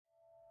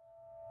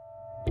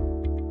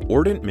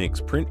Ordent makes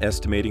print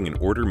estimating and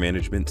order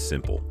management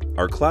simple.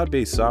 Our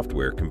cloud-based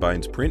software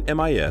combines print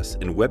MIS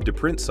and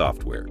web-to-print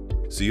software,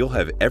 so you'll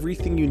have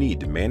everything you need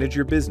to manage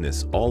your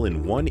business all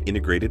in one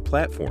integrated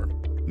platform,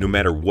 no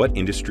matter what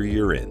industry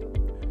you're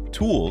in.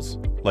 Tools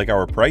like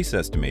our price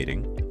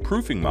estimating,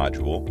 proofing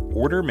module,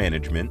 order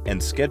management,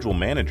 and schedule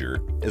manager,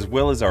 as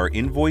well as our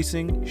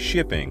invoicing,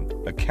 shipping,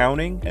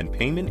 accounting, and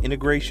payment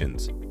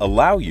integrations,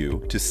 allow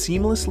you to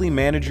seamlessly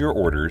manage your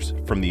orders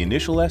from the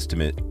initial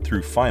estimate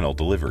through final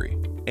delivery.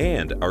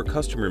 And our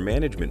customer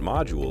management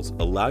modules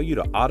allow you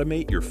to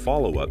automate your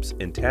follow-ups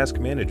and task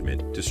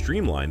management to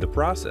streamline the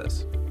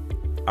process.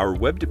 Our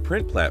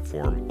web-to-print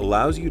platform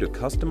allows you to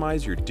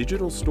customize your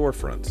digital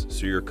storefronts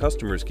so your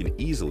customers can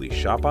easily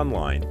shop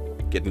online,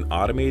 get an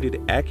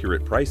automated,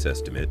 accurate price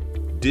estimate,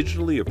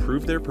 digitally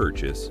approve their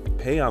purchase,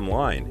 pay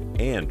online,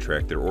 and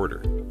track their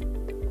order.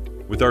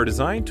 With our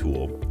design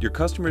tool, your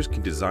customers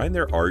can design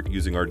their art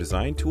using our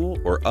design tool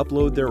or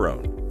upload their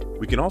own.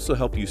 We can also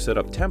help you set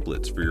up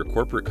templates for your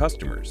corporate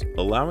customers,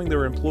 allowing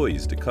their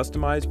employees to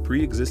customize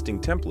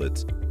pre-existing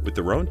templates with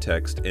their own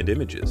text and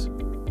images.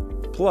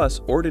 Plus,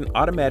 Ordent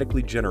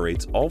automatically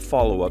generates all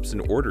follow-ups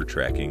and order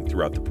tracking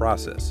throughout the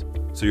process,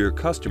 so your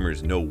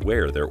customers know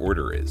where their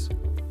order is.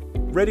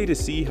 Ready to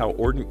see how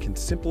Ordent can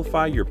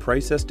simplify your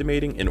price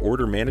estimating and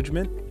order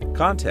management?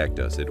 Contact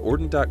us at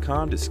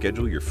ordent.com to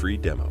schedule your free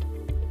demo.